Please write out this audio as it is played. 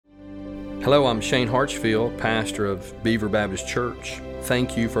Hello, I'm Shane Hartsfield, pastor of Beaver Baptist Church.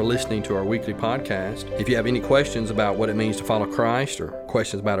 Thank you for listening to our weekly podcast. If you have any questions about what it means to follow Christ or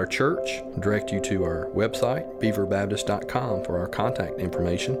questions about our church, I direct you to our website, beaverbaptist.com, for our contact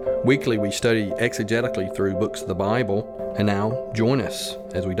information. Weekly, we study exegetically through books of the Bible. And now, join us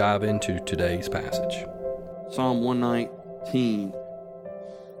as we dive into today's passage. Psalm 119.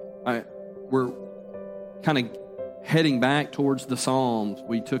 We're kind of heading back towards the Psalms.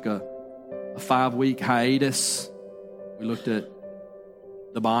 We took a 5-week hiatus. We looked at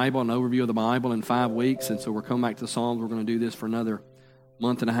the Bible, an overview of the Bible in 5 weeks, and so we're coming back to the Psalms. We're going to do this for another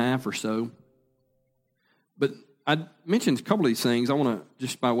month and a half or so. But I mentioned a couple of these things. I want to,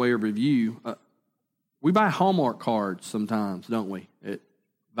 just by way of review, we buy Hallmark cards sometimes, don't we? At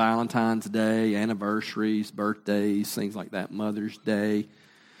Valentine's Day, anniversaries, birthdays, things like that, Mother's Day.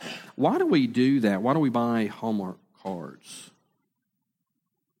 Why do we do that? Why do we buy Hallmark cards?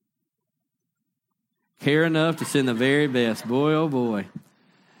 Care enough to send the very best. Boy, oh boy.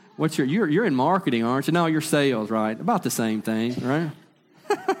 You're in marketing, aren't you? No, you're sales, right? About the same thing,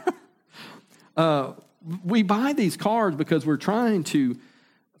 right? We buy these cards because we're trying to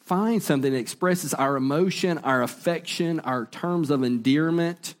find something that expresses our emotion, our affection, our terms of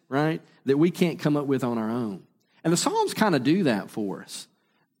endearment, right? That we can't come up with on our own. And the Psalms kind of do that for us.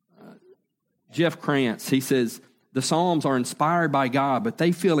 Jeff Krantz, he says, the Psalms are inspired by God, but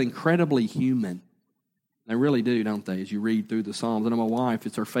they feel incredibly human. They really do, don't they, as you read through the Psalms. I know my wife,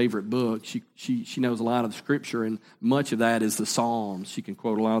 it's her favorite book. She knows a lot of the Scripture, and much of that is the Psalms. She can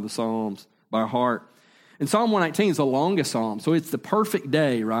quote a lot of the Psalms by heart. And Psalm 119 is the longest Psalm, so it's the perfect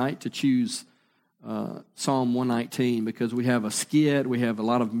day, right, to choose Psalm 119 because we have a skit, we have a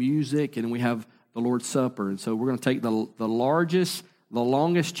lot of music, and we have the Lord's Supper. And so we're going to take the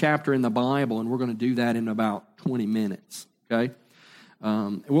longest chapter in the Bible, and we're going to do that in about 20 minutes, okay?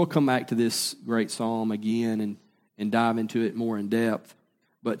 We'll come back to this great psalm again and dive into it more in depth.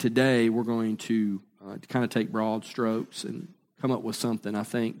 But today we're going to kind of take broad strokes and come up with something I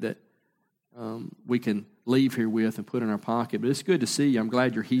think that we can leave here with and put in our pocket. But it's good to see you. I'm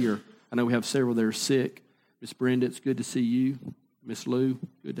glad you're here. I know we have several that are sick. Miss Brenda, it's good to see you. Miss Lou,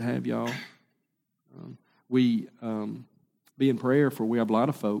 good to have y'all. We be in prayer for. We have a lot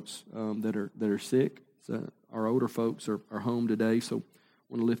of folks that are sick. So our older folks are home today, so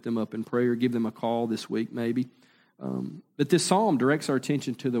I want to lift them up in prayer, give them a call this week maybe. But this psalm directs our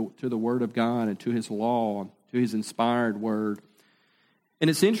attention to the Word of God and to His law, to His inspired Word. And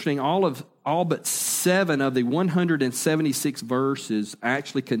it's interesting, all but 7 of the 176 verses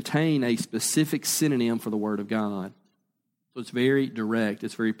actually contain a specific synonym for the Word of God. So it's very direct,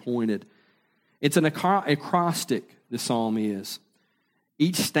 it's very pointed. It's an acrostic, this psalm is.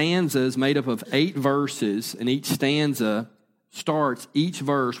 Each stanza is made up of 8 verses, and each stanza starts each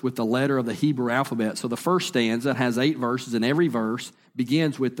verse with the letter of the Hebrew alphabet. So the first stanza has 8 verses, and every verse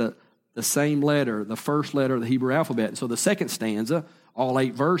begins with the same letter, the first letter of the Hebrew alphabet. And so the second stanza, all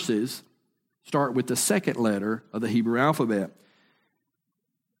 8 verses, start with the second letter of the Hebrew alphabet.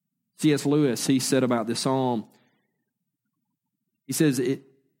 C.S. Lewis, he said about this psalm, he says, It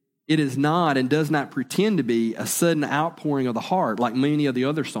is not and does not pretend to be a sudden outpouring of the heart like many of the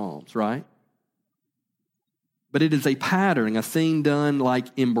other psalms, right? But it is a pattern, a thing done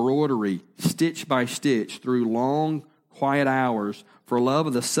like embroidery, stitch by stitch, through long, quiet hours for love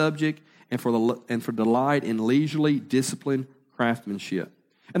of the subject and for delight in leisurely, disciplined craftsmanship.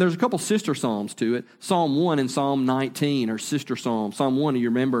 And there's a couple sister psalms to it. Psalm 1 and Psalm 19 are sister psalms. Psalm 1, you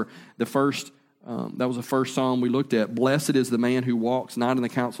remember the first. That was the first psalm we looked at. Blessed is the man who walks not in the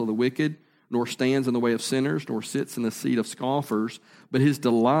counsel of the wicked, nor stands in the way of sinners, nor sits in the seat of scoffers, but his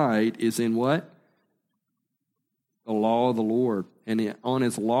delight is in what? The law of the Lord. And on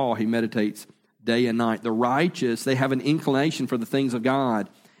his law he meditates day and night. The righteous, they have an inclination for the things of God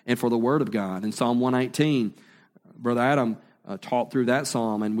and for the word of God. In Psalm 118, Brother Adam taught through that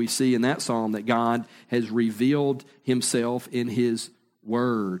psalm, and we see in that psalm that God has revealed himself in his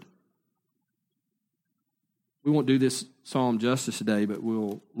word. We won't do this psalm justice today, but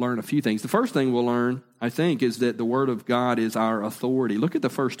we'll learn a few things. The first thing we'll learn, I think, is that the Word of God is our authority. Look at the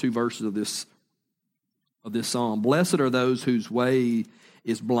first 2 verses of this psalm. Blessed are those whose way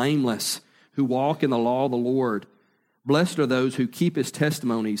is blameless, who walk in the law of the Lord. Blessed are those who keep His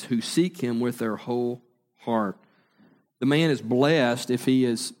testimonies, who seek Him with their whole heart. The man is blessed if he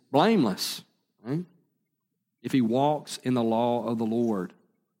is blameless, right? If he walks in the law of the Lord.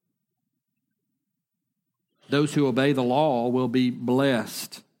 Those who obey the law will be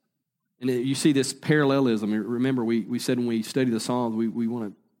blessed. And you see this parallelism. Remember, we said when we study the Psalms, we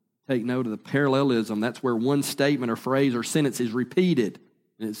want to take note of the parallelism. That's where one statement or phrase or sentence is repeated.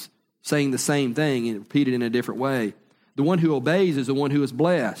 And it's saying the same thing and repeated in a different way. The one who obeys is the one who is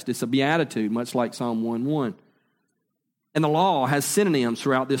blessed. It's a beatitude, much like Psalm 1:1. And the law has synonyms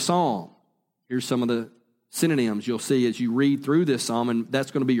throughout this psalm. Here's some of the synonyms you'll see as you read through this psalm, and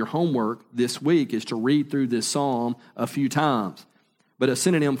that's going to be your homework this week, is to read through this psalm a few times. But a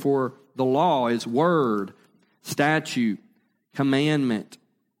synonym for the law is word, statute, commandment,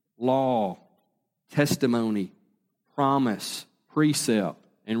 law, testimony, promise, precept,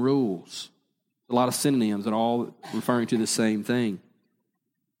 and rules. A lot of synonyms that are all referring to the same thing.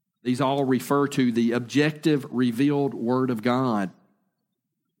 These all refer to the objective, revealed Word of God.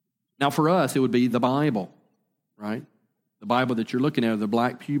 Now for us, it would be the Bible, right? The Bible that you're looking at, the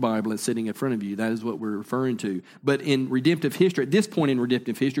Black Pew Bible that's sitting in front of you, that is what we're referring to. But in redemptive history, at this point in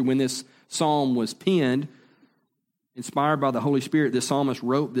redemptive history, when this psalm was penned, inspired by the Holy Spirit, this psalmist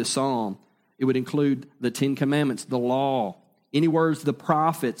wrote this psalm. It would include the Ten Commandments, the law, any words the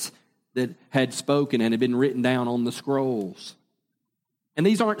prophets that had spoken and had been written down on the scrolls. And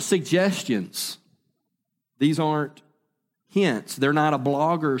these aren't suggestions. These aren't hints. They're not a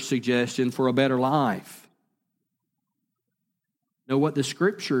blogger's suggestion for a better life. No, what the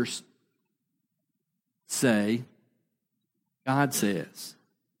Scriptures say, God says.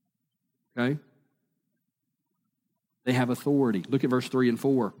 Okay? They have authority. Look at verse 3 and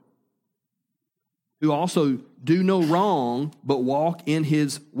 4. Who also do no wrong, but walk in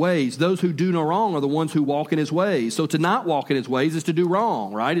his ways. Those who do no wrong are the ones who walk in his ways. So to not walk in his ways is to do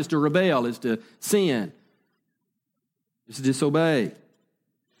wrong, right? Is to rebel, is to sin, is to disobey.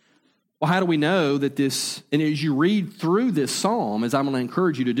 Well, how do we know that this, and as you read through this psalm, as I'm going to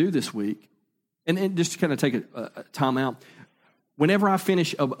encourage you to do this week, and just to kind of take a time out, whenever I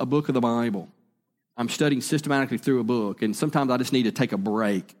finish a book of the Bible, I'm studying systematically through a book, and sometimes I just need to take a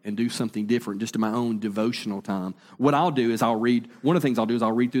break and do something different just in my own devotional time. What I'll do is one of the things I'll do is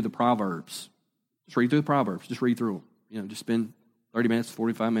I'll read through the Proverbs. Just read through the Proverbs. Just read through them. Just spend 30 minutes,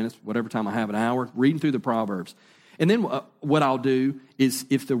 45 minutes, whatever time I have, an hour, reading through the Proverbs. And then what I'll do is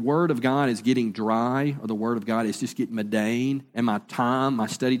if the Word of God is getting dry or the Word of God is just getting mundane and my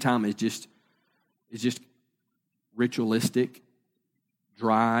study time is just ritualistic,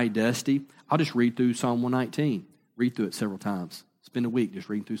 dry, dusty, I'll just read through Psalm 119. Read through it several times. Spend a week just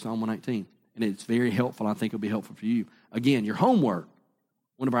reading through Psalm 119. And it's very helpful. I think it'll be helpful for you. Again, your homework,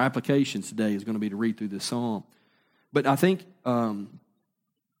 one of our applications today is going to be to read through this psalm. But I think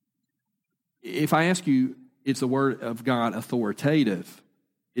if I ask you, is the Word of God authoritative?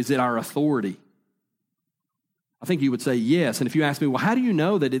 Is it our authority? I think you would say yes. And if you ask me, well, how do you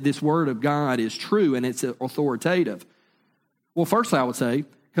know that this Word of God is true and it's authoritative? Well, firstly, I would say,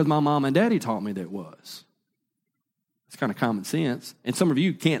 because my mom and daddy taught me that it was. It's kind of common sense. And some of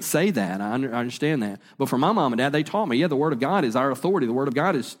you can't say that. I understand that. But for my mom and dad, they taught me, the Word of God is our authority. The Word of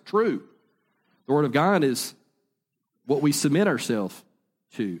God is true. The Word of God is what we submit ourselves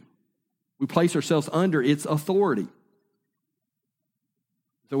to. We place ourselves under its authority.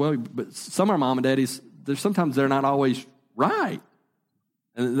 So, well, but some of our mom and daddies, sometimes they're not always right.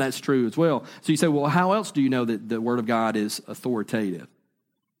 And that's true as well. So you say, well, how else do you know that the Word of God is authoritative?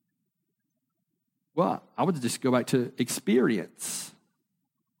 Well, I would just go back to experience.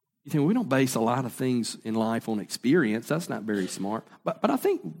 You think, well, we don't base a lot of things in life on experience. That's not very smart. But I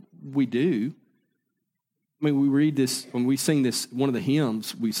think we do. I mean, we read this, when we sing this, one of the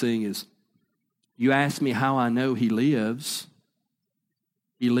hymns we sing is, you ask me how I know he lives.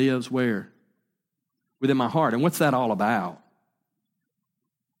 He lives where? Within my heart. And what's that all about?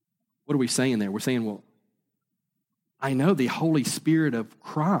 What are we saying there? We're saying, well, I know the Holy Spirit of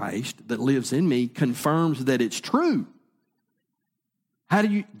Christ that lives in me confirms that it's true.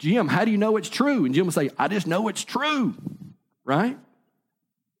 Jim, how do you know it's true? And Jim will say, I just know it's true. Right?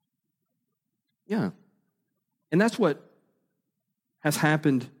 Yeah. And that's what has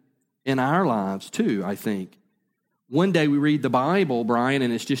happened in our lives too, I think. One day we read the Bible, Brian,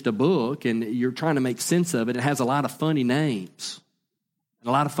 and it's just a book, and you're trying to make sense of it. It has a lot of funny names and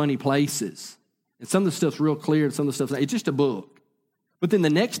a lot of funny places. And some of the stuff's real clear, and some of the stuff's not. It's just a book. But then the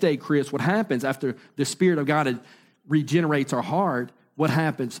next day, Chris, what happens after the Spirit of God regenerates our heart, what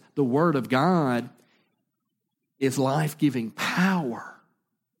happens? The Word of God is life-giving power.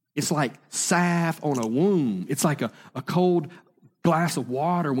 It's like salve on a wound. It's like a cold glass of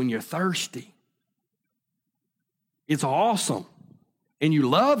water when you're thirsty. It's awesome. And you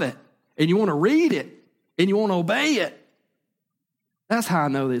love it. And you want to read it. And you want to obey it. That's how I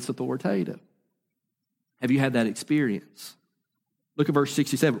know that it's authoritative. Have you had that experience? Look at verse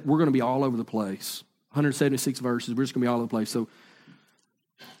 67. We're going to be all over the place. 176 verses. We're just going to be all over the place. So,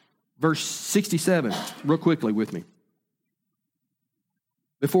 verse 67, real quickly with me.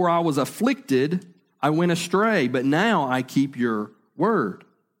 Before I was afflicted, I went astray, but now I keep your word.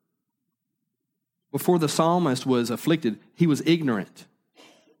 Before the psalmist was afflicted, he was ignorant.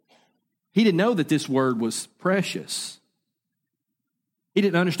 He didn't know that this word was precious. He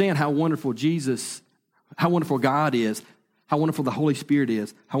didn't understand how wonderful how wonderful God is, how wonderful the Holy Spirit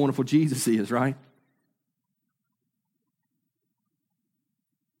is, how wonderful Jesus is, right?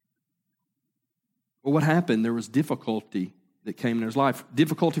 Well, what happened? There was difficulty that came in his life.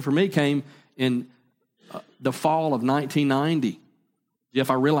 Difficulty for me came in the fall of 1990. Jeff,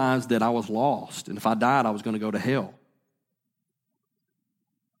 I realized that I was lost, and if I died, I was going to go to hell.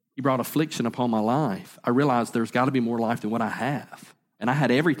 He brought affliction upon my life. I realized there's got to be more life than what I have. And I had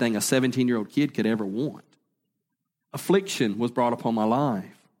everything a 17-year-old kid could ever want. Affliction was brought upon my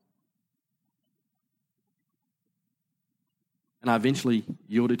life. And I eventually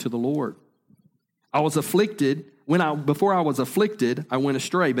yielded to the Lord. I was afflicted. Before I was afflicted, I went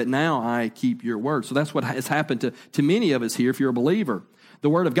astray, but now I keep your word. So that's what has happened to many of us here if you're a believer. The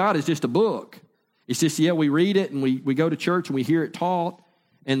Word of God is just a book. It's just, we read it and we go to church and we hear it taught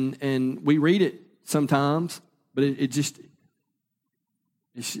and we read it sometimes, but I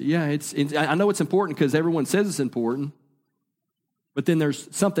know it's important because everyone says it's important, but then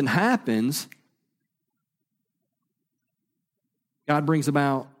there's something happens. God brings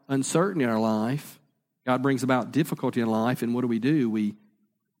about uncertainty in our life. God brings about difficulty in life, and what do? We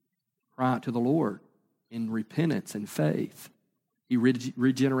cry out to the Lord in repentance and faith. He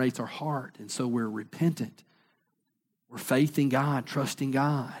regenerates our heart, and so we're repentant. We're faithing God, trusting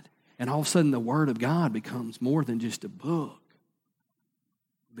God, and all of a sudden the Word of God becomes more than just a book.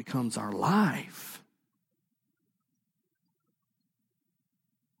 It becomes our life.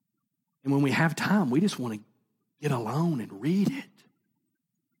 And when we have time, we just want to get alone and read it.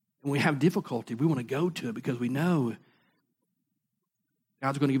 When we have difficulty, we want to go to it because we know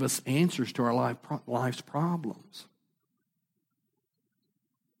God's going to give us answers to our life's problems.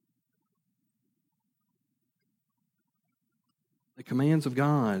 The commands of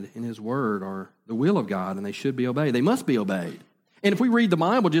God in His Word are the will of God, and they should be obeyed. They must be obeyed. And if we read the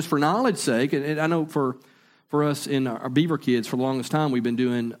Bible just for knowledge's sake, and I know for us in our Beaver Kids, for the longest time, we've been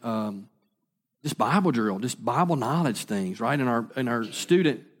doing just Bible drill, just Bible knowledge things, right? In our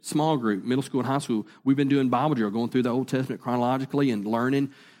student small group, middle school and high school, we've been doing Bible drill, going through the Old Testament chronologically and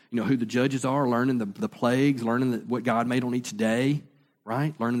learning, who the judges are, learning the plagues, learning what God made on each day,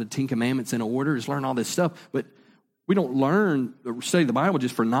 right? Learning the 10 Commandments in order, just learn all this stuff. But we don't learn or study the Bible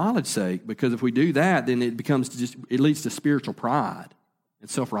just for knowledge's sake, because if we do that, then it leads to spiritual pride and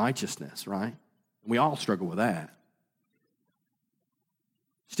self-righteousness, right? And we all struggle with that.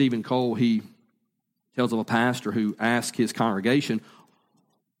 Stephen Cole, he tells of a pastor who asked his congregation,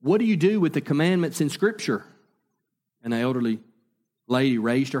 "What do you do with the commandments in Scripture?" And the elderly lady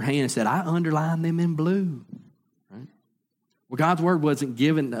raised her hand and said, "I underline them in blue." Right? Well, God's Word wasn't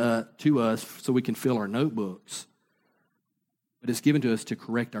given to us so we can fill our notebooks, but it's given to us to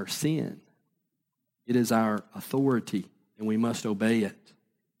correct our sin. It is our authority, and we must obey it.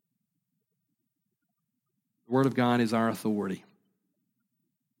 The Word of God is our authority.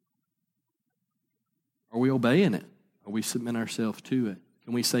 Are we obeying it? Are we submitting ourselves to it?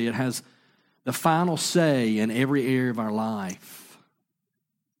 Can we say it has the final say in every area of our life?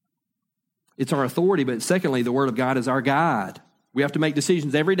 It's our authority, but secondly, the Word of God is our guide. We have to make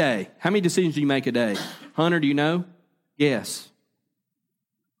decisions every day. How many decisions do you make a day? Hunter, do you know? Yes.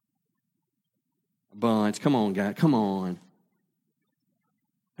 A bunch. Come on, guy. Come on.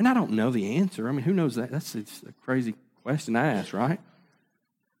 And I don't know the answer. I mean, who knows that? That's a crazy question to ask, right?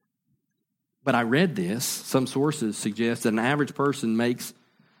 But I read this. Some sources suggest that an average person makes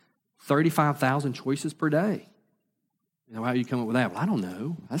 35,000 choices per day. You know, how you come up with that? Well, I don't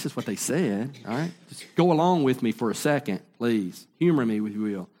know. That's just what they said, all right? Just go along with me for a second, please. Humor me, if you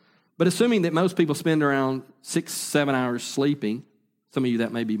will. But assuming that most people spend around 6-7 hours sleeping, some of you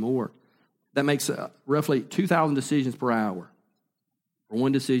that may be more, that makes roughly 2,000 decisions per hour, or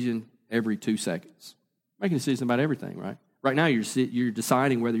one decision every 2 seconds. Making a decision about everything, right? Right now, you're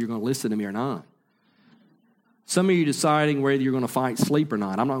deciding whether you're going to listen to me or not. Some of you deciding whether you're going to fight sleep or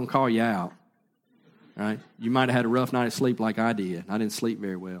not. I'm not going to call you out. Right? You might have had a rough night of sleep like I did. I didn't sleep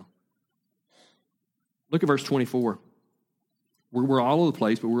very well. Look at verse 24. We're all over the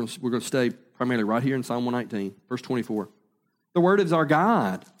place, but we're going to stay primarily right here in Psalm 119, verse 24. The Word is our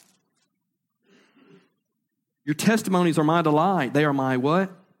guide. Your testimonies are my delight. They are my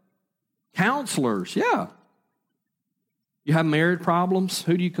what? Counselors. Yeah. You have marriage problems?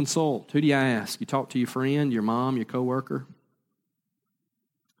 Who do you consult? Who do you ask? You talk to your friend, your mom, your coworker?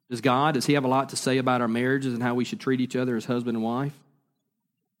 Does He have a lot to say about our marriages and how we should treat each other as husband and wife?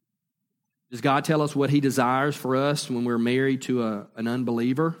 Does God tell us what he desires for us when we're married to an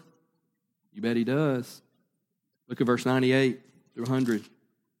unbeliever? You bet he does. Look at verse 98 through 100.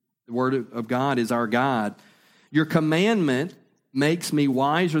 The word of God is our guide. Your commandment makes me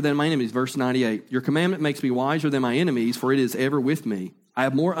wiser than my enemies. Verse 98. Your commandment makes me wiser than my enemies, for it is ever with me. I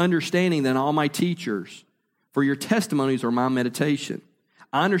have more understanding than all my teachers, for your testimonies are my meditation.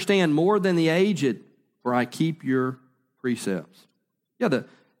 I understand more than the aged, for I keep your precepts. Yeah,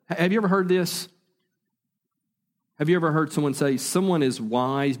 have you ever heard this? Have you ever heard someone say, someone is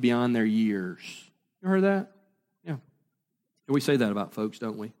wise beyond their years? You heard that? Yeah. And we say that about folks,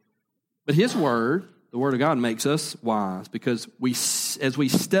 don't we? But his word, the word of God, makes us wise because as we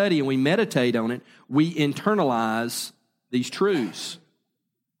study and we meditate on it, we internalize these truths.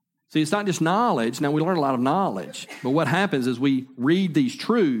 See, it's not just knowledge. Now, we learn a lot of knowledge. But what happens is we read these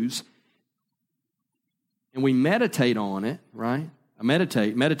truths and we meditate on it, right?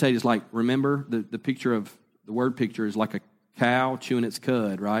 Meditate is like, remember, the picture of, the word picture is like a cow chewing its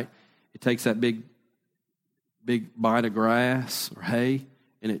cud, right? It takes that big bite of grass or hay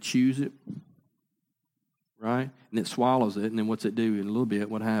and it chews it, right? And it swallows it, and then what's it do? In a little bit,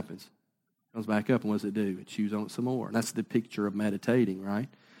 what happens? It comes back up, and what does it do? It chews on it some more. And that's the picture of meditating, right?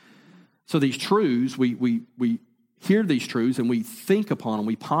 So these truths, we hear these truths, and we think upon them,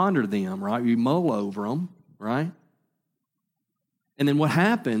 we ponder them, right? We mull over them, right? And then what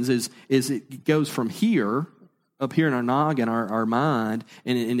happens is it goes from here, up here in our noggin, our mind,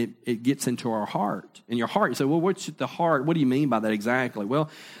 and it gets into our heart. In your heart, you say, well, what's the heart? What do you mean by that exactly? Well,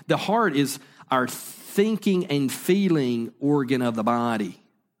 the heart is our thinking and feeling organ of the body.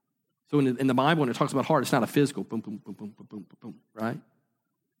 So in the Bible, when it talks about heart, it's not a physical boom, boom, boom, boom, boom, boom, boom, right?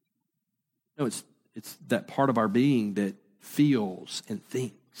 No, it's that part of our being that feels and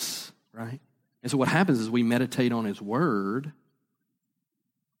thinks, right? And so what happens is we meditate on his word.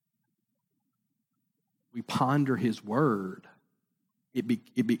 We ponder his word. We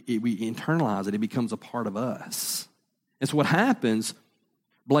internalize it. It becomes a part of us. And so what happens,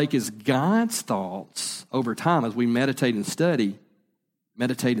 Blake, is God's thoughts over time as we meditate and study,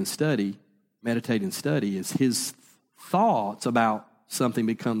 is his thoughts about something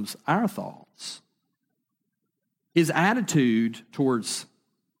becomes our thoughts. His attitude towards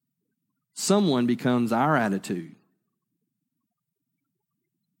someone becomes our attitude.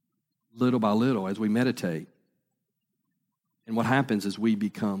 Little by little as we meditate. And what happens is we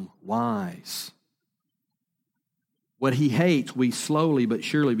become wise. What he hates, we slowly but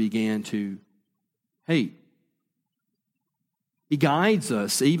surely began to hate. He guides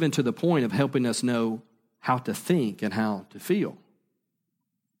us even to the point of helping us know how to think and how to feel.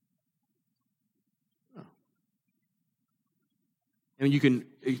 I mean, you can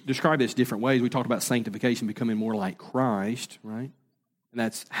describe this different ways. We talked about sanctification, becoming more like Christ, right? And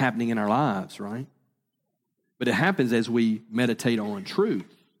that's happening in our lives, right? But it happens as we meditate on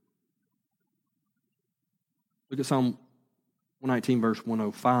truth. Look at Psalm 119, verse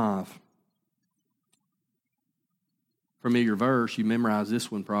 105. Familiar verse. You memorize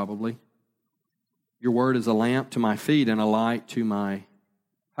this one probably. Your word is a lamp to my feet and a light to my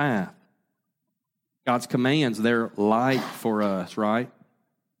path. God's commands, they're light for us, right?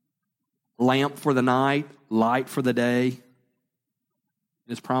 Lamp for the night, light for the day.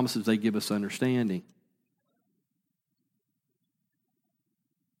 His promises, they give us understanding.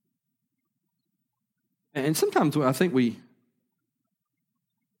 And sometimes I think we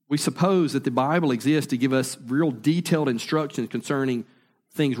suppose that the Bible exists to give us real detailed instructions concerning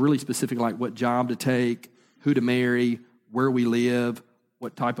things really specific, like what job to take, who to marry, where we live,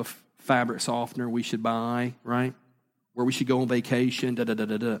 what type of fabric softener we should buy, right? Where we should go on vacation,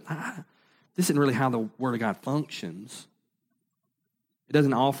 This isn't really how the Word of God functions. It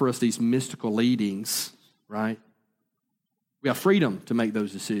doesn't offer us these mystical leadings, right? We have freedom to make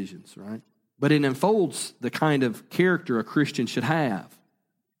those decisions, right? But it unfolds the kind of character a Christian should have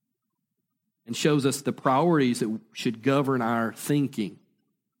and shows us the priorities that should govern our thinking.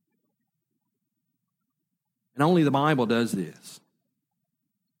 And only the Bible does this.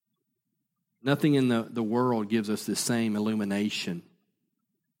 Nothing in the world gives us this same illumination.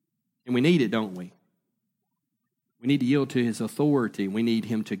 And we need it, don't we? We need to yield to his authority. We need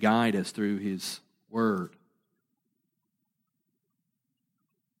him to guide us through his word.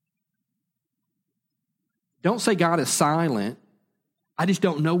 Don't say God is silent. I just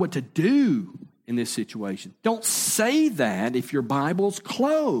don't know what to do in this situation. Don't say that if your Bible's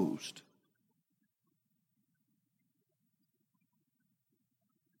closed.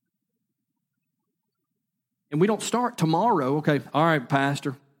 And we don't start tomorrow, okay, all right,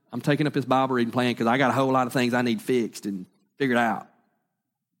 Pastor, I'm taking up this Bible reading plan because I got a whole lot of things I need fixed and figured out.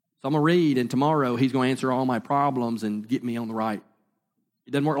 So I'm going to read, and tomorrow he's going to answer all my problems and get me on the right.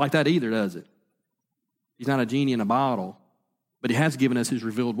 It doesn't work like that either, does it? He's not a genie in a bottle, but he has given us his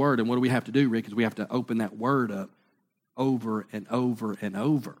revealed word. And what do we have to do, Rick, is we have to open that word up over and over and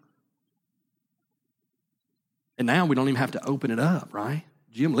over. And now we don't even have to open it up, right?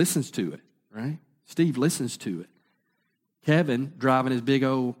 Jim listens to it, right? Steve listens to it. Kevin, driving his big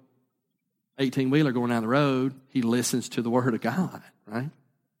old 18-wheeler going down the road, he listens to the word of God, right?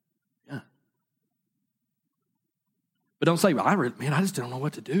 Yeah. But don't say, well, I just don't know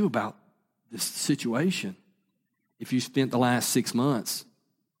what to do about this situation. If you spent the last 6 months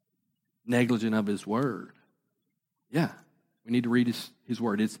negligent of his word, yeah, we need to read his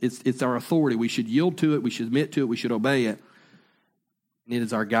word. It's our authority. We should yield to it. We should submit to it. We should obey it. And it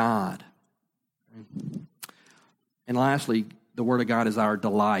is our God. And lastly, the word of God is our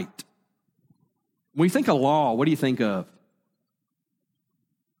delight. When you think of law, what do you think of?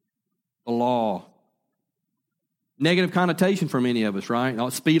 The law. Negative connotation for many of us,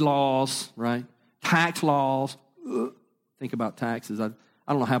 right? Speed laws, right? Tax laws. Think about taxes. I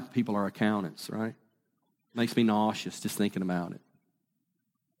don't know how people are accountants, right? Makes me nauseous just thinking about it.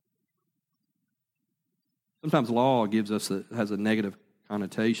 Sometimes law has a negative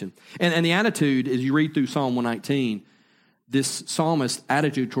connotation. And the attitude, as you read through Psalm 119, this psalmist's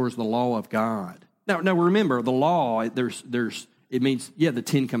attitude towards the law of God. Now remember, the law, it means, the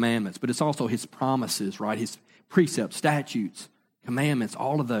 10 Commandments, but it's also his promises, right? His precepts, statutes, commandments,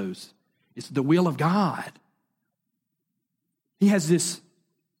 all of those. It's the will of God. He has this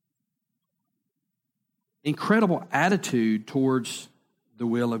incredible attitude towards the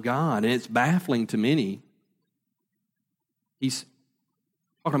will of God, and it's baffling to many. He's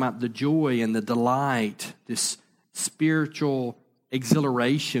talking about the joy and the delight, this spiritual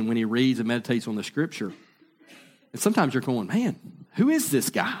exhilaration when he reads and meditates on the Scripture. And sometimes you're going, man, who is this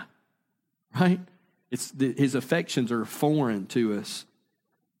guy? Right? His affections are foreign to us.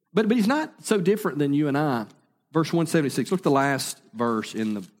 But he's not so different than you and I. Verse 176, look at the last verse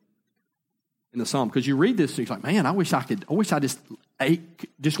in the psalm. Because you read this and you're like, man, I wish I just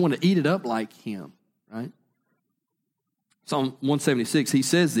want to eat it up like him, right? Psalm 176, he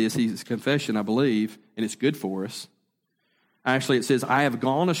says this, he's confession, I believe, and it's good for us. Actually, it says, I have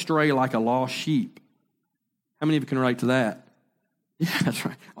gone astray like a lost sheep. How many of you can relate to that? Yeah, that's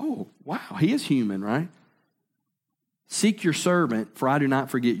right. Oh, wow, he is human, right? Seek your servant, for I do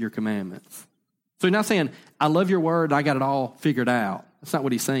not forget your commandments. So he's not saying, I love your word, I got it all figured out. That's not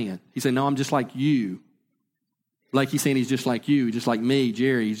what he's saying. He's saying, no, I'm just like you. Like he's saying he's just like you, just like me,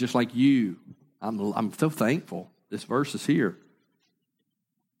 Jerry, he's just like you. I'm so thankful this verse is here.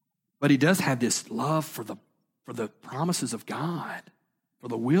 But he does have this love for the promises of God, for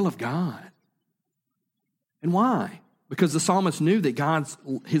the will of God. And why? Because the psalmist knew that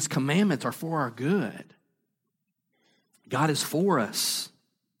his commandments are for our good. God is for us.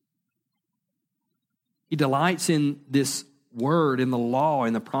 He delights in this word, in the law,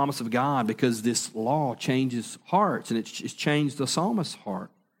 in the promise of God, because this law changes hearts, and it's changed the psalmist's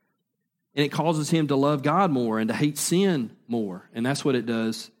heart. And it causes him to love God more and to hate sin more. And that's what it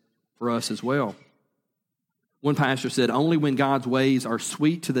does for us as well. One pastor said, only when God's ways are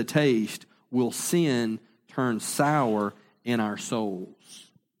sweet to the taste will sin turn sour in our souls.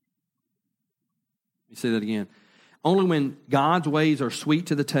 Let me say that again. Only when God's ways are sweet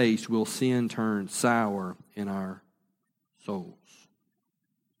to the taste will sin turn sour in our souls.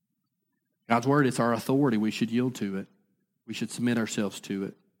 God's word, it's our authority. We should yield to it. We should submit ourselves to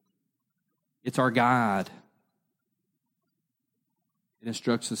it. It's our guide. It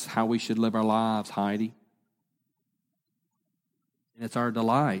instructs us how we should live our lives, Heidi. And it's our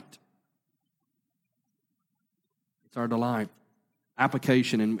delight. It's our delight.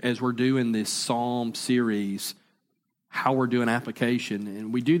 Application, and as we're doing this Psalm series, how we're doing application,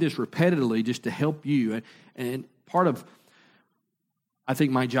 and we do this repetitively just to help you. And part of, I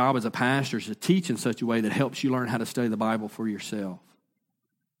think, my job as a pastor is to teach in such a way that helps you learn how to study the Bible for yourself.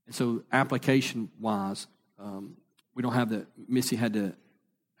 And so, application-wise, we don't have the. Missy had to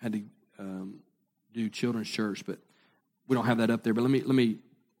do children's church, but we don't have that up there. But let me.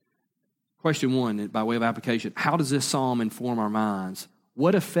 Question one, by way of application: how does this psalm inform our minds?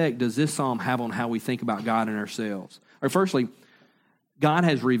 What effect does this psalm have on how we think about God and ourselves? Or firstly, God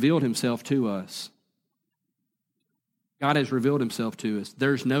has revealed himself to us. God has revealed himself to us.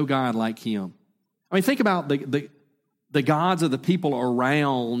 There's no God like him. I mean, think about the gods of the people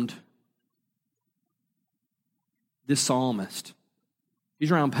around this psalmist.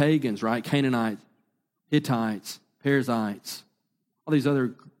 He's around pagans, right? Canaanites, Hittites, Perizzites, all these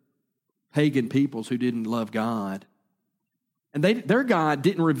other pagan peoples who didn't love God. And their God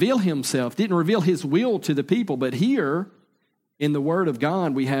didn't reveal himself, didn't reveal his will to the people. But here in the Word of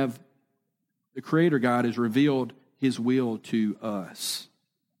God, we have the Creator God has revealed his will to us.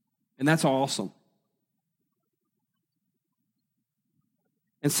 And that's awesome.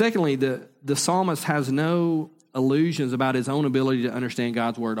 And secondly, the psalmist has no illusions about his own ability to understand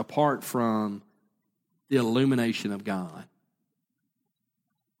God's Word apart from the illumination of God.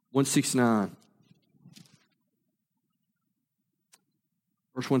 169.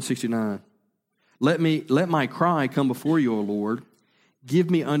 Verse 169. Let my cry come before you, O Lord.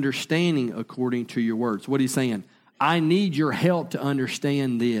 Give me understanding according to your words. What he's saying, I need your help to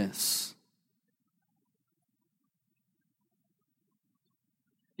understand this.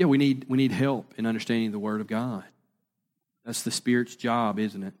 Yeah, we need help in understanding the Word of God. That's the Spirit's job,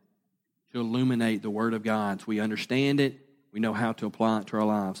 isn't it? To illuminate the Word of God so we understand it, we know how to apply it to our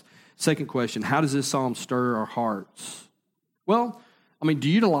lives. Second question, how does this psalm stir our hearts? Well, do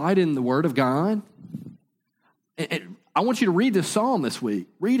you delight in the Word of God? And I want you to read this psalm this week.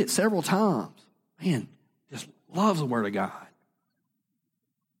 Read it several times. Man, just loves the Word of God.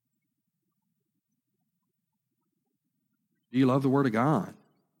 Do you love the Word of God?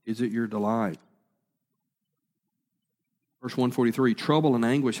 Is it your delight? Verse 143, trouble and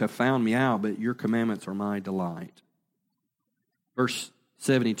anguish have found me out, but your commandments are my delight. Verse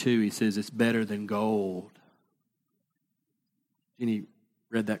 72, he says, it's better than gold. Jenny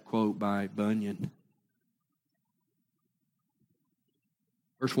read that quote by Bunyan.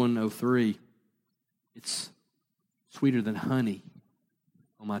 Verse 103, it's sweeter than honey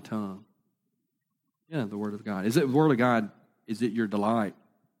on my tongue. Yeah, the Word of God. Is it the Word of God, is it your delight?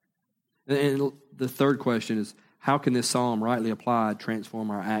 And the third question is, how can this psalm, rightly applied, transform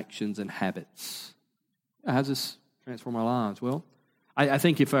our actions and habits? How does this transform our lives? Well, I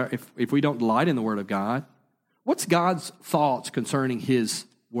think if we don't delight in the Word of God, what's God's thoughts concerning His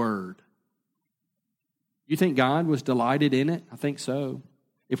Word? You think God was delighted in it? I think so.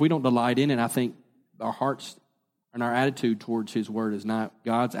 If we don't delight in it, I think our hearts and our attitude towards His Word is not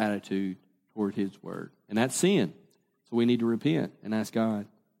God's attitude toward His Word. And that's sin. So we need to repent and ask God,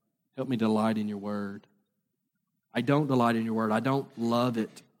 help me delight in your Word. I don't delight in your Word. I don't love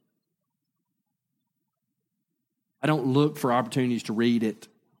it. I don't look for opportunities to read it.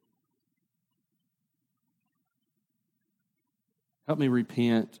 Help me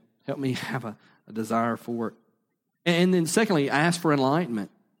repent. Help me have a desire for it. And then secondly, ask for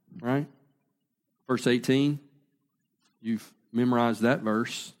enlightenment, right? Verse 18, you've memorized that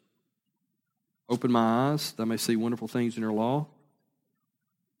verse. Open my eyes, that I may see wonderful things in your law.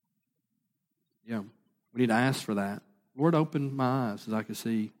 Yeah, we need to ask for that. Lord, open my eyes as I can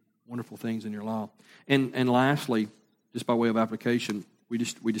see wonderful things in your law. And lastly, just by way of application, we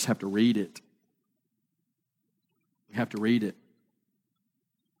just have to read it. We have to read it.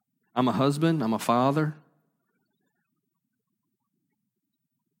 I'm a husband, I'm a father.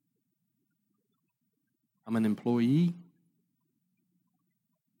 I'm an employee.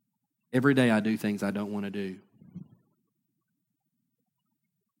 Every day I do things I don't want to do.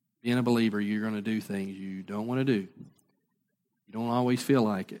 Being a believer, you're going to do things you don't want to do. You don't always feel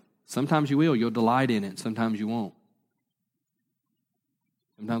like it. Sometimes you will. You'll delight in it. Sometimes you won't.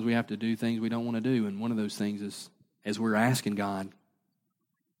 Sometimes we have to do things we don't want to do. And one of those things is, as we're asking God,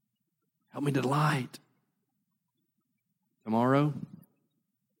 help me to delight. Tomorrow,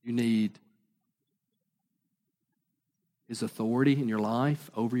 you need His authority in your life,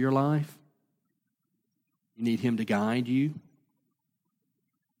 over your life. You need Him to guide you.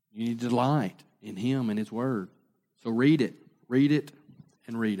 You need to delight in Him and His Word. So read it,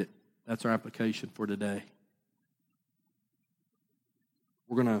 and read it. That's our application for today.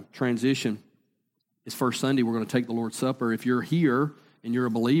 We're going to transition. It's First Sunday. We're going to take the Lord's Supper. If you're here and you're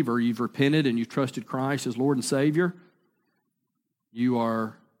a believer, you've repented and you've trusted Christ as Lord and Savior, you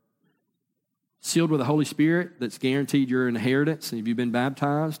are sealed with the Holy Spirit that's guaranteed your inheritance. And if you've been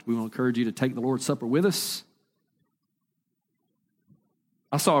baptized, we want to encourage you to take the Lord's Supper with us.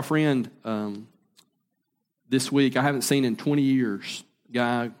 I saw a friend this week I haven't seen in 20 years. A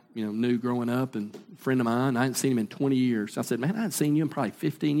guy, knew growing up, and a friend of mine. I hadn't seen him in 20 years. I said, man, I hadn't seen you in probably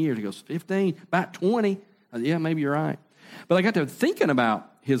 15 years. He goes, 15? About 20? I said, yeah, maybe you're right. But I got to thinking about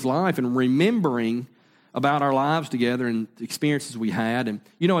his life and remembering about our lives together and the experiences we had. And,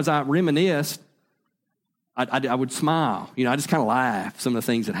 as I reminisced, I would smile. I just kind of laugh some of the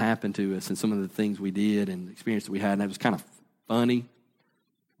things that happened to us and some of the things we did and the experiences we had. And it was kind of funny.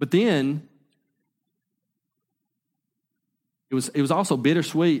 But then it was also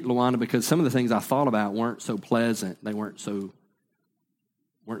bittersweet, Luana, because some of the things I thought about weren't so pleasant. They weren't so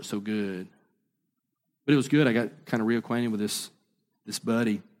good. But it was good. I got kind of reacquainted with this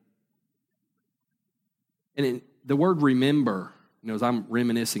buddy. And the word remember, as I'm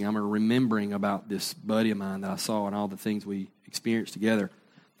reminiscing, I'm remembering about this buddy of mine that I saw and all the things we experienced together.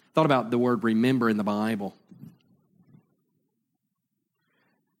 Thought about the word remember in the Bible.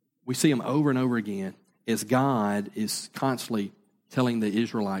 We see them over and over again as God is constantly telling the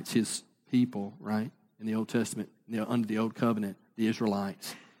Israelites, his people, right, in the Old Testament, under the Old Covenant, the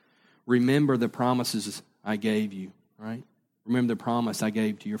Israelites, remember the promises I gave you, right? Remember the promise I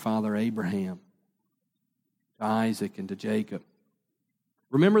gave to your father Abraham, to Isaac, and to Jacob.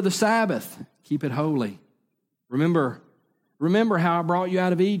 Remember the Sabbath. Keep it holy. Remember how I brought you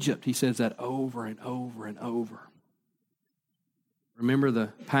out of Egypt. He says that over and over and over. Remember the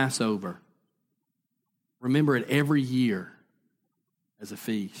Passover. Remember it every year as a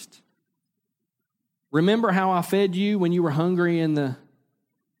feast. Remember how I fed you when you were hungry on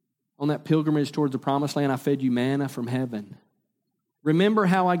that pilgrimage towards the promised land. I fed you manna from heaven. Remember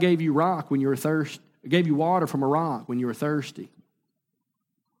how I gave you rock when you were thirsty. I gave you water from a rock when you were thirsty.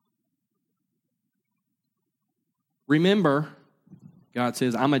 Remember, God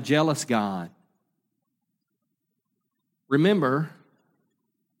says, I'm a jealous God. Remember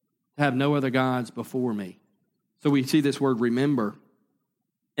to have no other gods before me. So we see this word remember.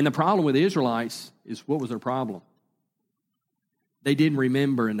 And the problem with the Israelites is, what was their problem? They didn't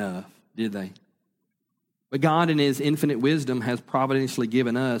remember enough, did they? But God in his infinite wisdom has providentially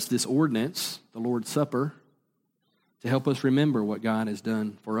given us this ordinance, the Lord's Supper, to help us remember what God has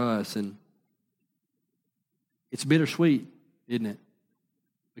done for us. And it's bittersweet, isn't it?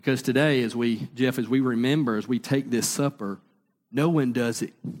 Because today, as we remember, as we take this supper, no one does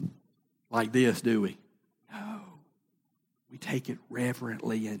it like this, do we? No. We take it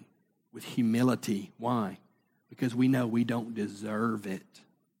reverently and with humility. Why? Because we know we don't deserve it.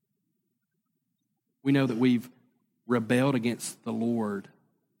 We know that we've rebelled against the Lord.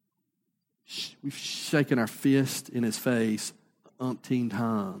 We've shaken our fist in his face umpteen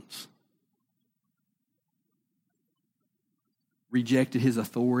times. Rejected his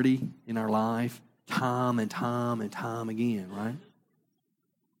authority in our life time and time and time again, right?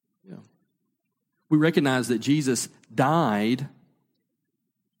 Yeah. We recognize that Jesus died,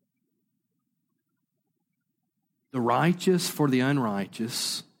 the righteous for the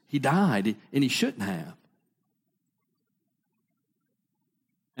unrighteous. He died, and he shouldn't have.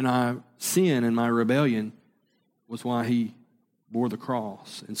 And our sin and my rebellion was why he bore the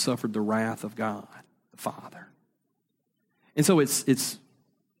cross and suffered the wrath of God, the Father. And so it's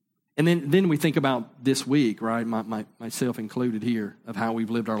and then we think about this week, right? Myself included here, of how we've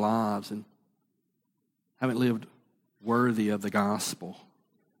lived our lives and haven't lived worthy of the gospel.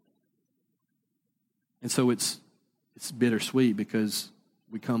 And so it's bittersweet because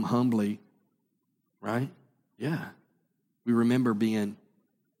we come humbly, right? Yeah. We remember being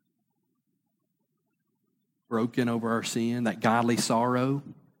broken over our sin, that godly sorrow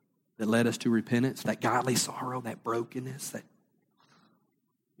that led us to repentance, that godly sorrow, that brokenness.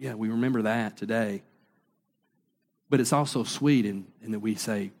 We remember that today. But it's also sweet in that we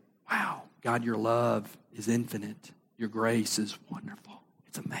say, wow, God, your love is infinite. Your grace is wonderful.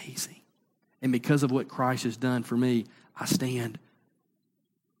 It's amazing. And because of what Christ has done for me, I stand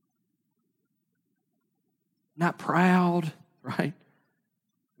not proud, right?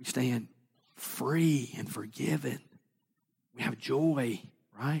 We stand free and forgiven. We have joy,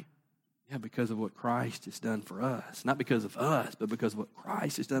 right? Yeah, because of what Christ has done for us. Not because of us, but because of what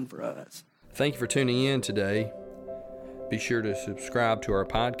Christ has done for us. Thank you for tuning in today. Be sure to subscribe to our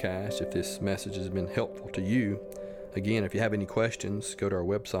podcast if this message has been helpful to you. Again, if you have any questions, go to our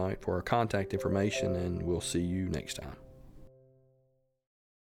website for our contact information, and we'll see you next time.